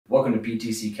Welcome to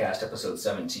PTC Cast episode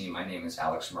 17. My name is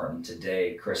Alex Martin.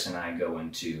 Today, Chris and I go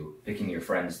into picking your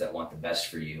friends that want the best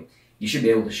for you. You should be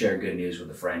able to share good news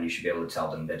with a friend. You should be able to tell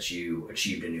them that you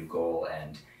achieved a new goal,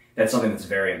 and that's something that's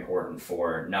very important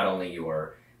for not only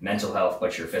your mental health,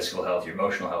 but your physical health, your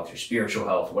emotional health, your spiritual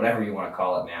health, whatever you want to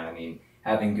call it, man. I mean,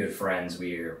 having good friends,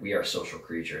 we are social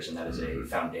creatures, and that is a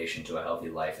foundation to a healthy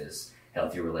life, is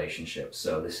healthy relationships.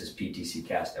 So this is PTC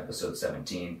Cast episode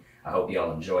 17. I hope you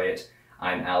all enjoy it.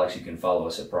 I'm Alex. You can follow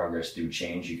us at Progress Through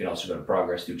Change. You can also go to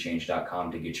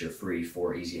progressthroughchange.com to get your free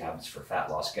 4 Easy Habits for Fat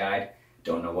Loss guide.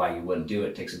 Don't know why you wouldn't do it.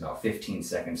 It takes about 15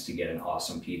 seconds to get an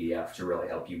awesome PDF to really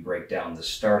help you break down the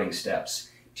starting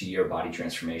steps to your body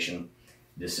transformation.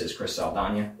 This is Chris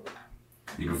Saldana.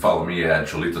 You can follow me at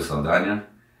Cholito Saldana,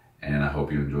 and I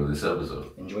hope you enjoy this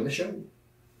episode. Enjoy the show.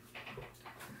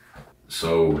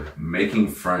 So, making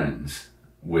friends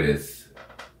with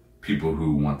people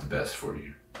who want the best for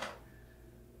you.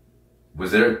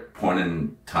 Was there a point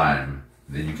in time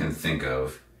that you can think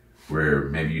of where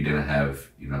maybe you didn't have,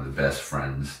 the best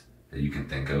friends that you can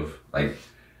think of? Like,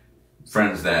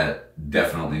 friends that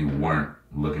definitely weren't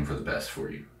looking for the best for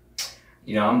you?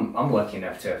 I'm lucky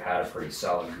enough to have had a pretty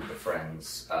solid group of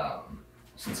friends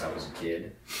since I was a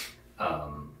kid.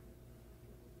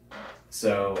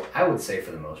 So I would say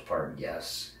for the most part,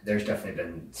 yes. There's definitely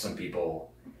been some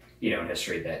people, in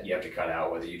history that you have to cut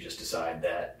out, whether you just decide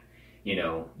that,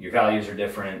 your values are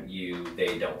different,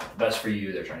 they don't want the best for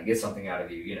you, they're trying to get something out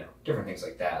of you, different things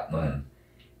like that. But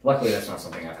luckily that's not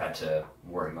something I've had to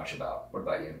worry much about. What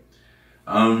about you?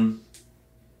 I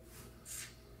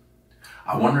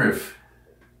wonder if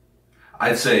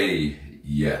I'd say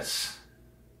yes.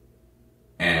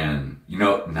 And,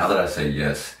 now that I say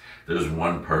yes, there's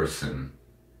one person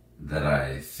that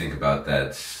I think about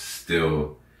that's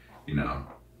still,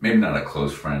 maybe not a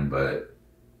close friend, but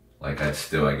I'd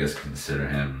still, I guess, consider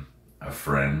him a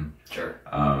friend. Sure.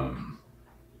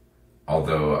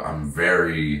 Although I'm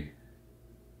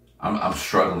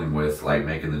struggling with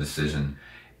making the decision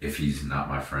if he's not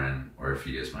my friend or if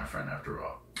he is my friend after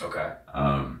all. Okay.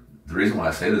 The reason why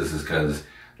I say this is because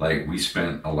we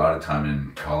spent a lot of time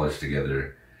in college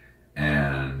together,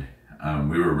 and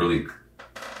we were really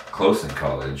close in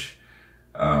college.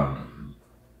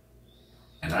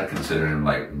 And I consider him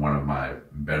one of my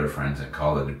better friends in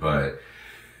college, but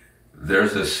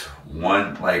there's this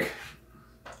one, I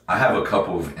have a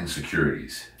couple of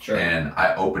insecurities. Sure. And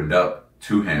I opened up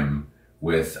to him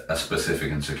with a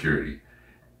specific insecurity.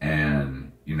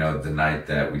 And, the night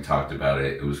that we talked about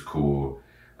it, it was cool.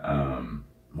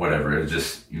 Whatever. It was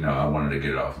just, I wanted to get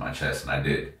it off my chest, and I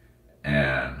did.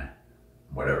 And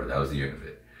whatever, that was the end of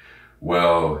it.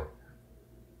 Well,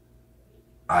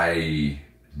 I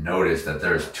noticed that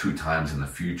there's 2 times in the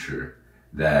future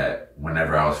that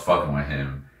whenever I was fucking with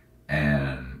him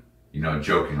and,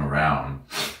 joking around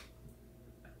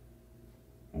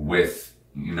with,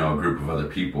 a group of other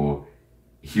people,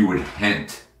 he would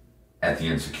hint at the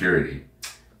insecurity.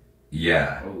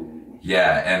 Yeah. Ooh.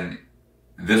 Yeah. And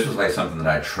this was something that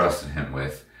I trusted him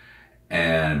with.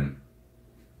 And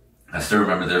I still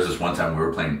remember there was this one time we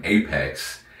were playing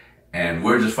Apex, and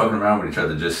we were just fucking around with each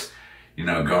other, just,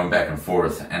 going back and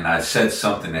forth. And I said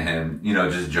something to him,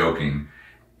 just joking.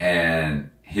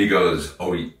 And he goes,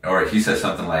 or he said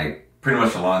something pretty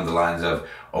much along the lines of,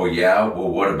 oh yeah, well,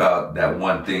 what about that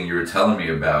one thing you were telling me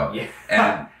about? Yeah.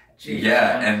 And Jeez,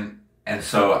 yeah. man. And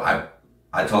so I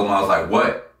told him, I was like,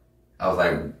 what? I was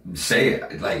like, say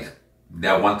it.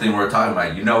 That one thing we were talking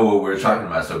about, what we were talking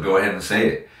about, so go ahead and say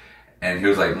it. And he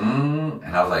was like, and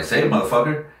I was like, say it,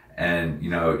 motherfucker. And,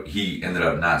 he ended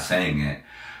up not saying it.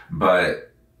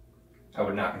 But I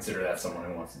would not consider that someone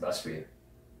who wants the best for you.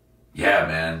 Yeah,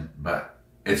 man. But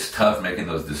it's tough making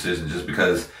those decisions just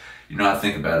because, I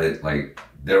think about it,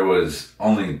 there was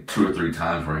only 2 or 3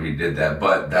 times where he did that,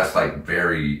 but that's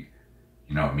very,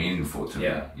 meaningful to me,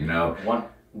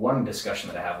 One discussion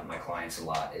that I have with my clients a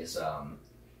lot is,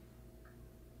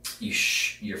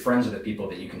 your friends are the people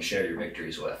that you can share your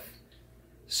victories with.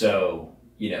 So,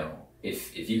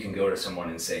 if you can go to someone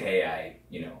and say, hey, I,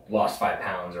 lost 5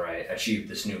 pounds, or I achieved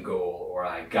this new goal, or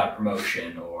I got a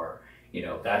promotion, or,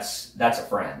 that's a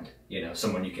friend,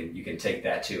 someone you can take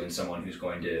that to, and someone who's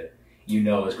going to,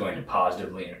 is going to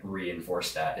positively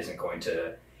reinforce that, isn't going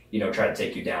to, try to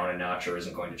take you down a notch, or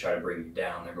isn't going to try to bring you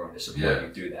down. They're going to support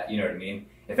you through that. You know what I mean?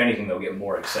 If anything, they'll get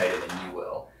more excited than you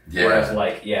will.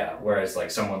 Yeah.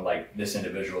 Whereas someone like this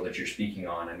individual that you're speaking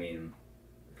on, I mean,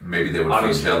 maybe they would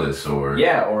feel jealous, or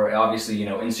or obviously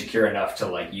insecure enough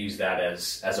to use that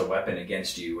as a weapon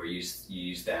against you, or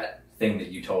use that thing that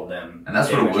you told them. And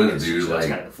that's what it was, dude. So that's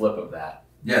kind of the flip of that.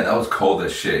 Yeah, that was cold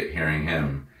as shit hearing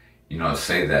him,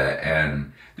 say that.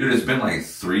 And dude, it's been like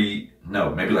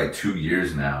maybe like 2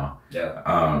 years now.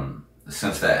 Yeah.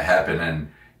 Since that happened.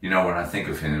 And, when I think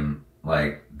of him,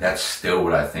 like, that's still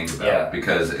what I think about. Yeah.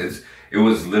 Because it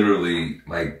was literally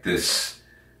like this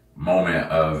moment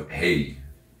of, hey,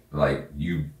 like,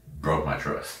 you broke my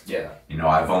trust. Yeah.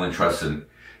 I've only trusted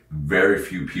very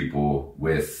few people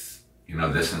with,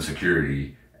 this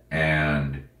insecurity,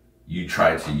 and you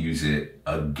tried to use it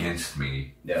against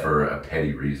me for a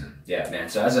petty reason. Yeah, man.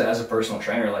 So as a personal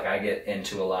trainer, like, I get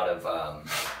into a lot of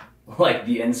like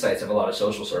the insights of a lot of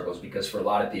social circles, because for a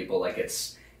lot of people, like,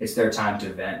 it's their time to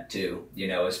vent too,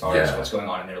 as far as what's going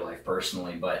on in their life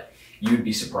personally. But you'd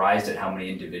be surprised at how many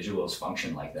individuals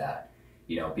function like that.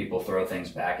 People throw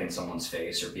things back in someone's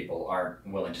face, or people aren't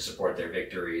willing to support their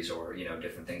victories, or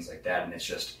different things like that. And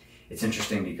it's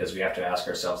interesting because we have to ask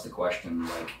ourselves the question,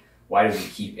 like, why do we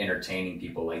keep entertaining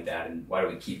people like that? And why do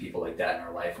we keep people like that in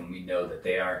our life when we know that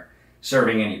they aren't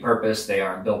serving any purpose, they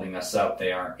aren't building us up,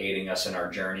 they aren't aiding us in our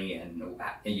journey? And,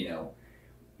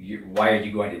 why are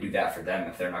you going to do that for them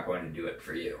if they're not going to do it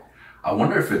for you? I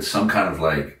wonder if it's some kind of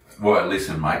like, well, at least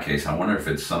in my case, I wonder if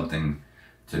it's something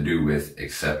to do with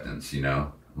acceptance,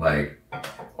 like,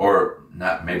 or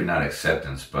not, maybe not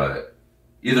acceptance, but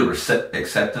either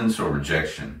acceptance or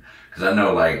rejection. Because I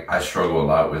know, like, I struggle a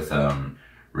lot with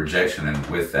rejection, and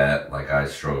with that, like, I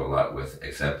struggle a lot with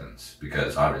acceptance,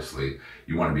 because obviously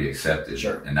you want to be accepted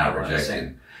and not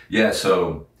rejected. Yeah,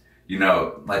 so,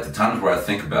 like, the times where I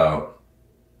think about,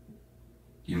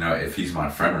 if he's my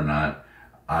friend or not,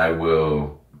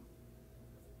 I'll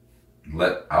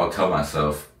tell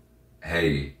myself,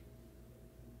 hey,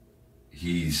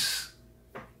 he's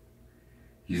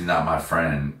not my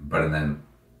friend, but then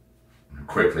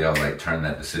quickly I'll, like, turn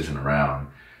that decision around,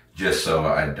 just so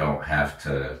I don't have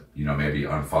to, maybe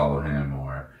unfollow him,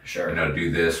 or,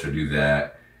 do this or do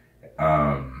that.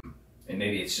 And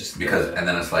maybe it's just and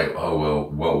then it's like, oh, well,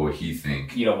 what will he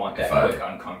think? You don't want that quick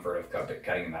uncomfort of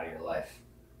cutting him out of your life.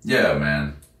 Yeah,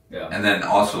 man. Yeah. And then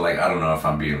also, like, I don't know if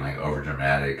I'm being, like, over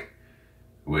dramatic,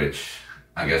 which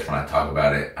I guess when I talk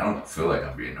about it, I don't feel like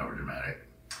I'm being over dramatic.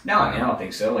 No, I mean, I don't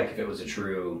think so. Like, if it was a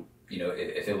true,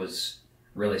 if it was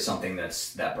really something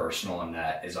that's that personal, and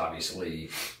that is obviously,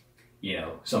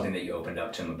 something that you opened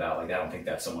up to him about, like, I don't think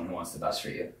that's someone who wants the best for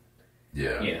you.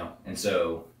 Yeah. And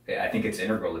so I think it's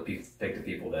integral to pick the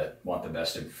people that want the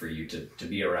best for you to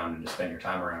be around and to spend your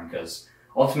time around, because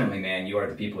ultimately, man, you are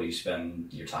the people you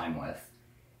spend your time with.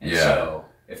 And so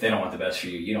if they don't want the best for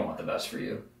you, you don't want the best for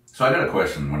you. So I got a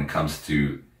question when it comes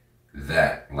to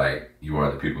that, like, you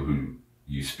are the people who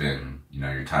you spend,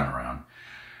 your time around.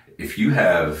 If you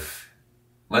have,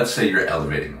 let's say you're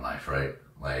elevating in life, right?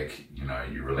 Like,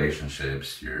 your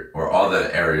relationships, or all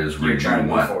the areas where you're trying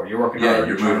to move forward. You're working hard. Yeah,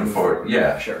 you're moving forward.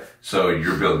 Yeah, sure. So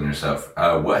you're building yourself.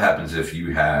 What happens if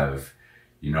you have,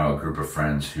 a group of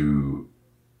friends who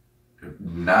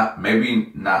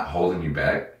maybe not holding you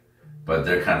back, but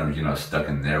they're kind of, stuck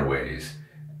in their ways,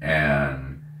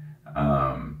 and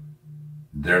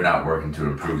they're not working to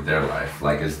improve their life?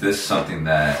 Like, is this something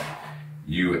that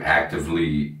you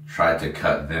actively try to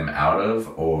cut them out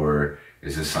of, or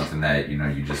is this something that,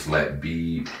 you just let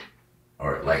be?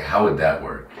 Or, like, how would that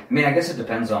work? I mean, I guess it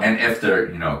depends on... And if they're,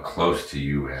 close to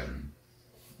you and...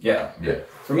 Yeah. Yeah.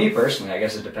 For me personally, I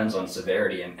guess it depends on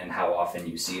severity and how often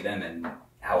you see them, and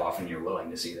how often you're willing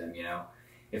to see them,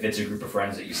 If it's a group of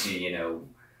friends that you see,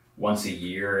 once a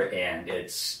year, and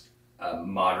it's a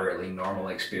moderately normal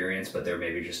experience, but they're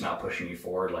maybe just not pushing you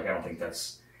forward, like, I don't think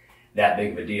that's that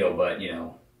big of a deal. But,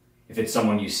 if it's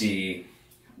someone you see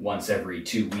once every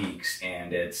 2 weeks,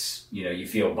 and it's, you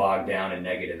feel bogged down and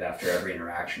negative after every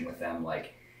interaction with them,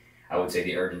 like, I would say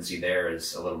the urgency there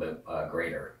is a little bit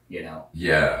greater,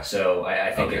 Yeah. So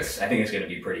I think it's going to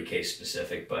be pretty case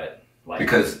specific, but like,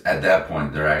 because at that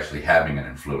point they're actually having an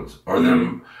influence, or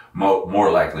they're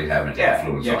more likely having an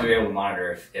influence. You have to be able to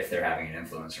monitor if they're having an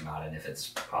influence or not, and if it's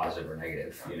positive or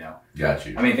negative. Got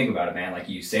you. I mean, think about it, man. Like,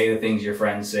 you say the things your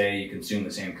friends say, you consume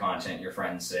the same content your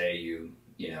friends say,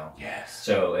 Yes.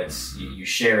 So it's you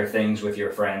share things with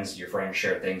your friends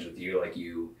share things with you, like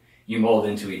you mold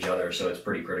into each other. So it's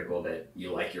pretty critical that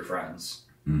you like your friends.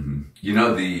 Mm-hmm. You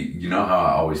know how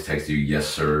I always text you, yes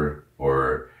sir,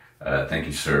 or thank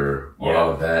you sir, or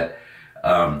all of that.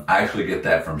 I actually get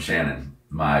that from Shannon,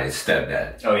 my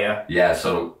stepdad. Oh yeah. Yeah.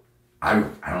 So I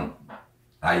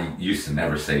used to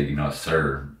never say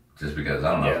sir, just because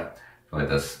I don't know. Yeah. I feel like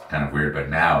that's kind of weird. But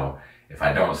now if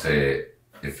I don't say it,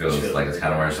 it feels like it's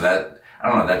kind of weird. So that, I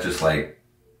don't know, that just like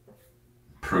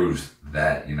proves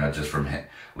that, just from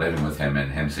living with him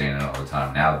and him saying it all the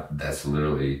time. Now that's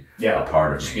literally a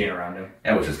part of just me. Being around him.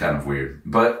 Yeah, which is kind of weird.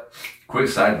 But quick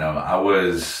side note,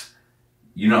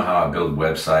 you know how I build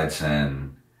websites,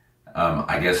 and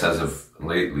I guess as of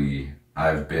lately,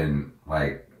 I've been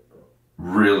like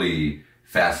really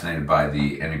fascinated by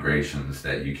the integrations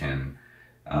that you can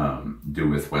do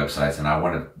with websites, and I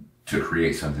wanted to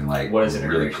create something like what does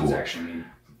really integrations cool. actually mean?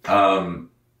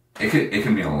 It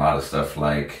can mean a lot of stuff,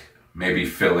 like maybe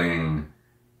filling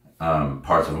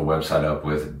parts of a website up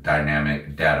with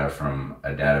dynamic data from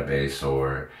a database,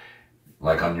 or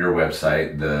like on your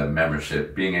website, the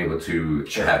membership, being able to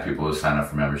have people sign up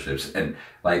for memberships, and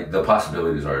like the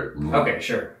possibilities are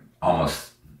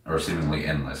almost or seemingly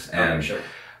endless. And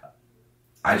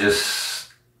I just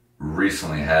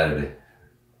recently had,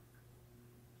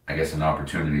 I guess, an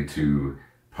opportunity to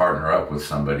partner up with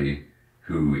somebody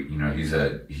who,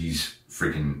 he's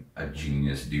freaking a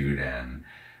genius dude, and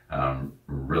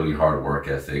really hard work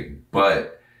ethic.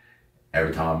 But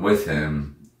every time I'm with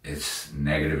him, it's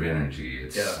negative energy.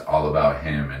 It's all about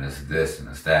him, and it's this and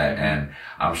it's that. Mm-hmm. And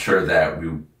I'm sure that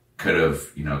we could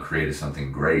have, created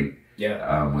something great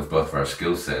with both of our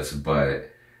skill sets.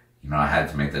 But, I had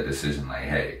to make that decision like,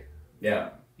 hey,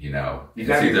 you gotta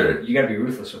be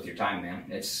ruthless with your time, man.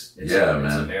 It's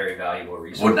a very valuable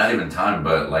resource. Well, not even time,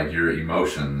 but like your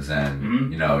emotions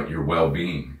and, your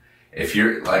well-being. If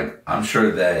you're like, I'm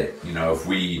sure that,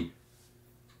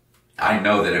 I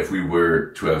know that if we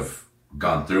were to have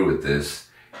gone through with this,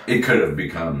 it could have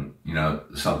become,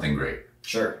 something great.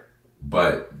 Sure.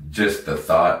 But just the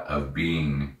thought of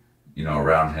being,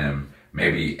 around him,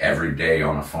 maybe every day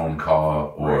on a phone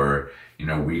call or,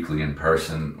 weekly in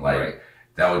person,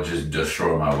 that would just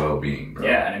destroy my well-being, bro.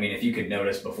 Yeah, and I mean, if you could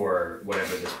notice before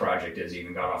whatever this project is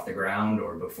even got off the ground,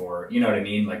 or before, you know what I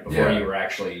mean? Like before you were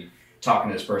actually talking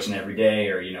to this person every day,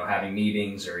 or, having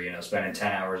meetings, or, spending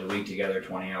 10 hours a week together,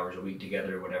 20 hours a week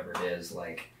together, whatever it is,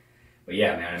 like. But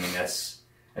yeah, man, I mean, that's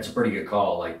a pretty good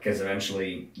call, like, because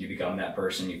eventually you become that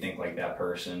person, you think like that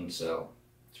person, so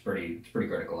it's pretty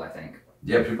critical, I think.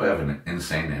 Yeah, people have an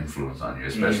insane influence on you,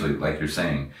 especially, like you're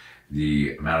saying,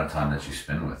 the amount of time that you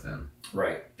spend with them.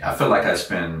 Right. I feel like I don't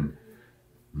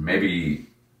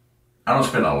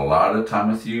spend a lot of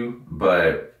time with you,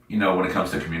 but, when it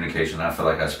comes to communication, I feel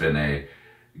like I spend a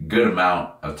good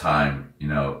amount of time,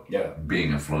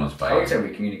 being influenced by you. I would say we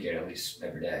communicate at least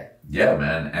every day. Yeah,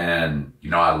 man. And,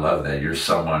 I love that. You're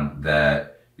someone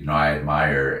that, I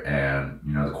admire, and,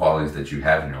 the qualities that you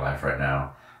have in your life right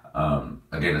now,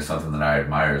 again, it's something that I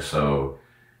admire. So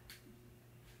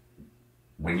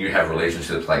when you have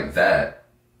relationships like that,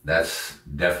 that's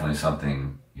definitely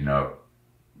something,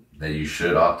 that you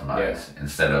should optimize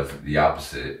instead of the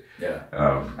opposite. Yeah.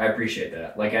 I appreciate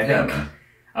that. Like, I think,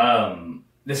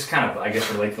 this kind of, I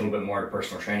guess, relates a little bit more to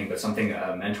personal training, but something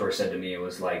a mentor said to me, it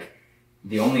was like,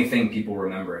 the only thing people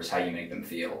remember is how you make them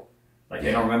feel. Like,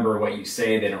 they don't remember what you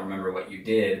say, they don't remember what you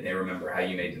did, they remember how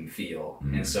you made them feel.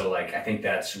 Mm-hmm. And so, like, I think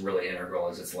that's really integral,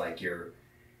 is it's like you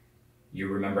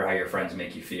remember how your friends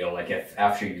make you feel. Like, if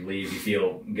after you leave, you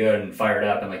feel good and fired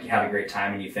up, and like you had a great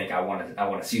time, and you think, I want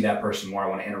to see that person more, I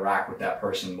want to interact with that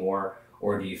person more,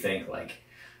 or do you think like,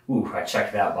 ooh, I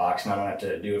checked that box, and I don't have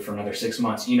to do it for another 6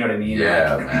 months. You know what I mean?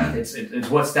 Yeah, like, man. It's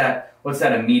what's that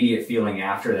immediate feeling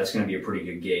after? That's going to be a pretty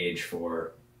good gauge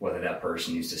for whether that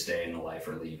person needs to stay in the life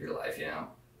or leave your life.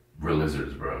 We're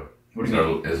lizards, bro. What do you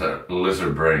mean? It's a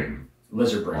lizard brain.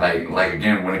 Lizard brain. Like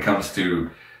again, when it comes to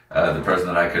the person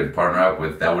that I could partner up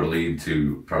with, that would lead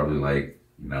to probably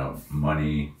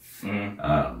money.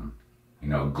 Mm-hmm.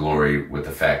 Glory with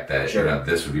the fact that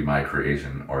this would be my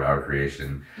creation or our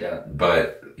creation. Yeah.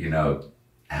 But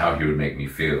how he would make me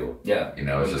feel. Yeah.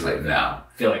 It's just like, now.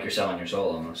 Feel like you're selling your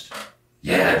soul almost.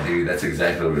 Yeah, dude, that's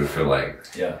exactly what it would feel like.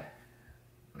 Yeah.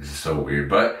 This is so weird.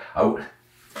 But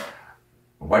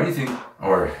why do you think,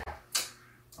 or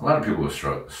a lot of people would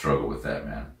struggle with that,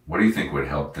 man. What do you think would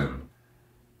help them,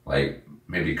 like,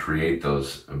 maybe create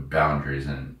those boundaries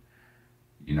and,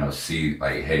 see,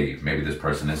 like, hey, maybe this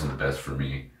person isn't the best for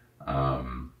me.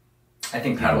 I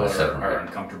think people are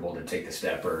uncomfortable to take the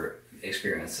step or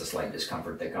experience the slight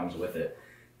discomfort that comes with it.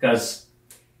 Because,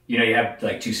 you have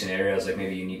like two scenarios, like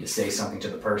maybe you need to say something to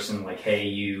the person, like, hey,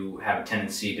 you have a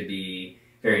tendency to be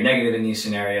very negative in these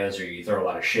scenarios, or you throw a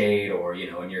lot of shade, or,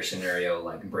 in your scenario,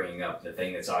 like bringing up the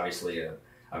thing that's obviously a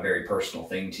very personal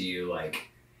thing to you, like,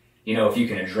 if you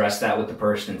can address that with the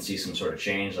person and see some sort of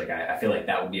change, like, I feel like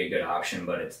that would be a good option,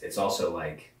 but it's also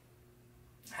like,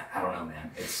 I don't know,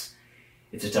 man, it's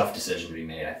a tough decision to be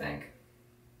made, I think.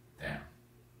 Damn.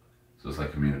 So it's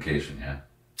like communication, yeah?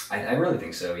 I really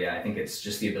think so, yeah. I think it's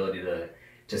just the ability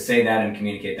to to say that and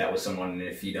communicate that with someone, and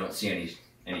if you don't see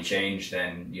any change,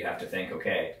 then you have to think,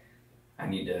 okay, I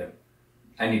need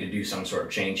to do some sort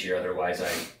of change here. Otherwise,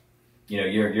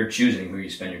 you're choosing who you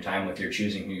spend your time with. You're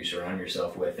choosing who you surround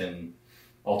yourself with, and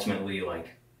ultimately, like,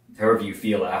 however you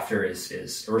feel after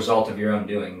is a result of your own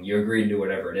doing. You agree to do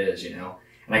whatever it is, you know.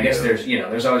 And I guess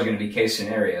there's always going to be case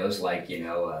scenarios like,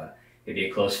 maybe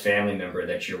a close family member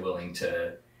that you're willing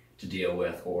to deal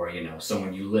with, or,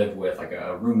 someone you live with, like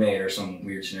a roommate or some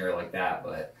weird scenario like that.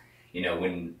 But,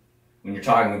 when you're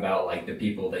talking about, like, the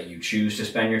people that you choose to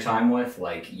spend your time with,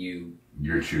 like,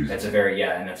 you're choosing. That's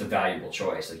and that's a valuable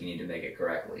choice. Like, you need to make it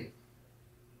correctly.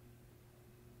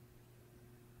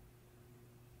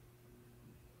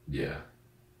 Yeah.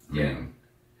 I mean,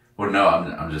 well, no,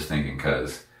 I'm just thinking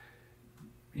because,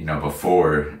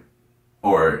 before,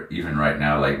 or even right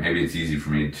now, like, maybe it's easy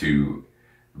for me to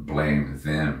blame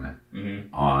them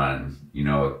on,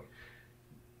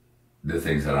 the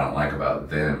things that I don't like about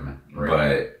them. Right.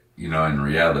 But, in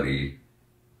reality,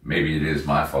 maybe it is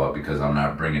my fault because I'm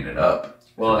not bringing it up.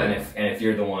 Well, and if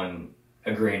you're the one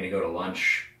agreeing to go to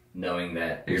lunch, knowing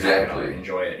that you're not going to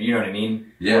enjoy it, you know what I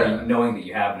mean? Yeah. Or knowing that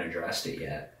you haven't addressed it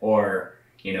yet, or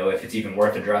if it's even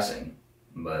worth addressing.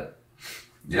 But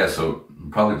yeah, so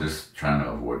I'm probably just trying to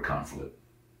avoid conflict.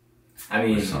 I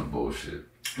mean, some bullshit.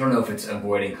 I don't know if it's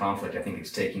avoiding conflict. I think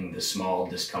it's taking the small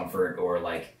discomfort, or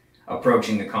like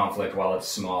approaching the conflict while it's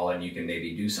small, and you can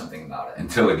maybe do something about it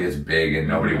until it gets big and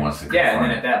nobody wants to confront. Yeah, and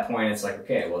then at that point, it's like,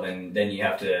 okay, well then you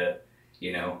have to,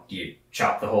 do you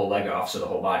chop the whole leg off so the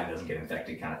whole body doesn't get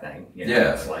infected, kind of thing.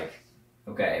 Yeah, it's like,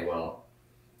 okay, well,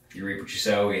 you reap what you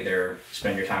sow. Either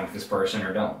spend your time with this person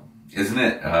or don't. Isn't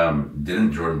it?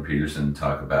 Didn't Jordan Peterson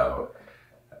talk about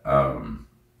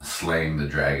slaying the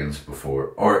dragons before,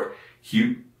 or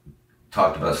he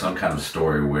talked about some kind of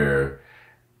story where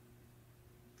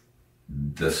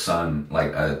the son,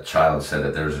 like a child, said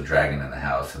that there was a dragon in the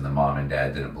house, and the mom and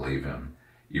dad didn't believe him,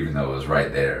 even though it was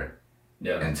right there.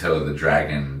 Yeah. Until the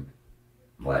dragon,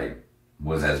 like,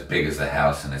 was as big as the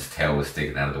house, and its tail was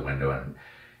sticking out of the window,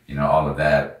 and all of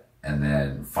that. And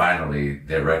then finally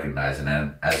they recognized it,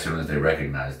 and as soon as they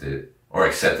recognized it or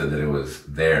accepted that it was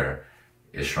there,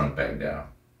 it shrunk back down.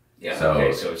 Yeah.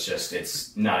 So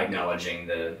it's not acknowledging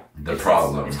the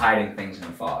problem. It's hiding things in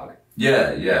the fog.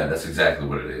 Yeah, that's exactly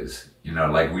what it is.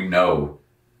 Like, we know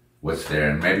what's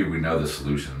there, and maybe we know the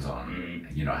solutions on,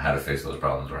 how to fix those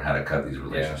problems or how to cut these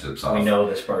relationships off. We know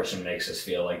this person makes us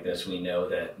feel like this. We know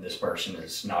that this person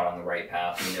is not on the right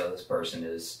path. We know this person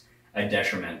is a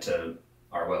detriment to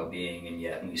our well-being, and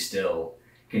yet we still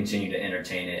continue to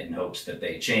entertain it in hopes that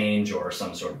they change, or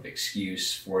some sort of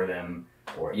excuse for them,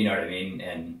 or, you know what I mean?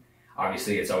 And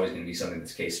obviously it's always going to be something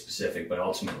that's case specific, but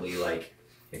ultimately, like,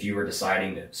 if you were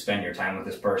deciding to spend your time with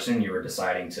this person, you were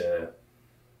deciding to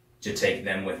take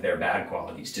them with their bad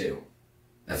qualities too.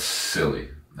 That's silly.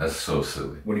 That's so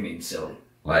silly. What do you mean silly?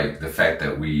 Like, the fact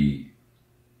that we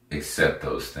accept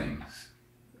those things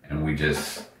and we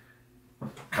just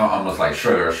almost like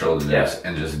shrug our shoulders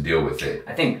and just deal with it.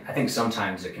 I think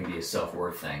sometimes it can be a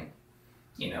self-worth thing.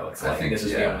 It's like, this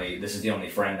is the only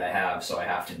friend I have, so I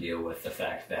have to deal with the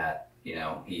fact that,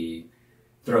 he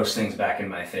throws things back in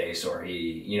my face, or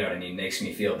he, makes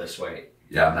me feel this way.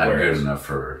 Yeah, I'm not good enough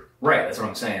for her. Right, that's what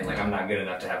I'm saying. Like, I'm not good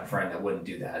enough to have a friend that wouldn't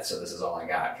do that, so this is all I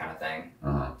got, kind of thing.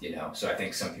 Uh-huh. So I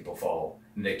think some people fall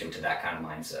victim to that kind of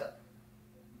mindset.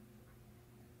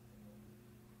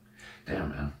 Damn,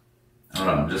 man. I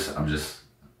don't know, I'm just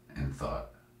in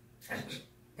thought.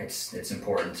 It's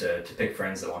important to pick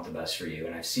friends that want the best for you.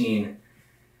 And I've seen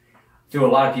through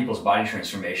a lot of people's body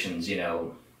transformations,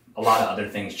 a lot of other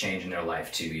things change in their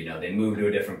life too. They move to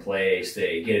a different place,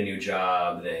 they get a new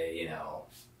job, they,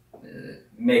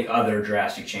 make other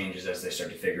drastic changes as they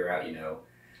start to figure out,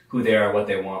 who they are, what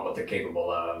they want, what they're capable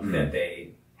of, that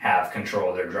they have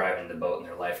control, they're driving the boat in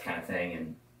their life, kind of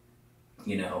thing.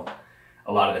 And,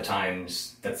 a lot of the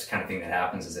times that's the kind of thing that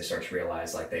happens is they start to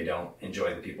realize, like, they don't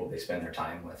enjoy the people they spend their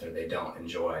time with, or they don't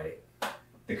enjoy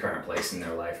the current place in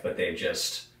their life, but they've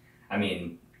just,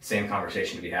 same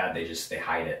conversation to be had, they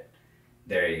hide it.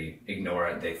 They ignore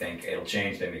it. They think it'll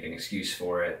change. They make an excuse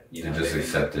for it. They just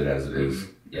accept it as it is,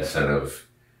 instead of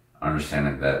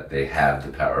understanding that they have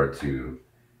the power to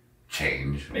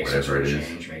change, make whatever it is.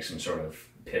 Change, make some sort of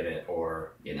pivot,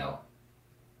 or,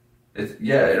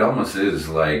 It almost is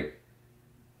like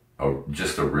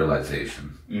just a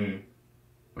realization,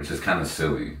 which is kind of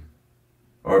silly.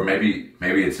 Or maybe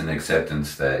it's an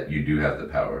acceptance that you do have the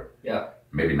power. Yeah.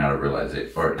 Maybe not a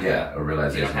realization, or a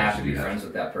realization. You don't have to be friends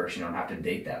with that person. You don't have to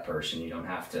date that person. You don't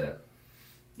have to,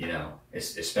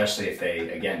 especially if they,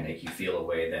 again, make you feel a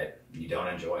way that you don't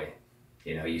enjoy.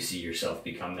 you see yourself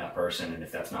become that person, and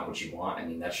if that's not what you want, I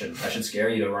mean, that should scare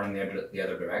you to run in the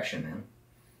other direction, man.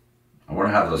 I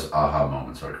wonder how those aha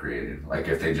moments are created. Like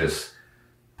if they just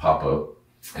pop up.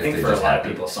 I think for a lot of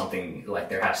people, something like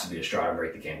there has to be a straw to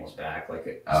break the camel's back.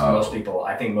 Like most people,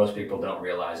 I think most people don't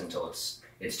realize until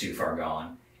it's too far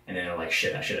gone, and then they're like,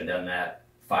 shit, I should have done that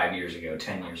 5 years ago,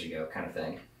 10 years ago, kind of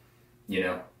thing.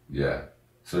 Yeah.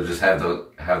 So just have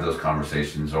those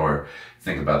conversations, or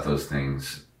think about those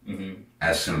things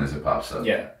as soon as it pops up.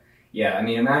 Yeah. I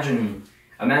mean, imagine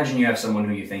you have someone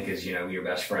who you think is, your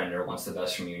best friend or wants the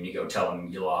best from you, and you go tell them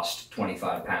you lost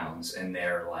 25 pounds, and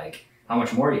they're like, how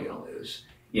much more are you going to lose?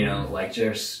 Like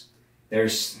there's,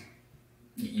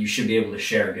 you should be able to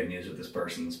share good news with this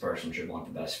person. This person should want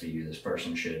the best for you. This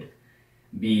person should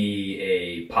be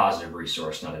a positive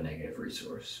resource, not a negative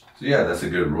resource. So yeah, that's a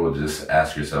good rule. Just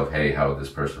ask yourself, hey, how would this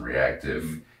person react if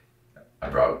I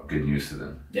brought good news to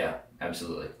them? Yeah,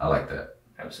 absolutely. I like that.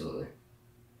 Absolutely.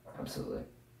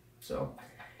 So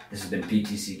this has been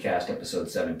PTC Cast episode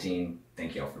 17.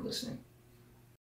 Thank you all for listening.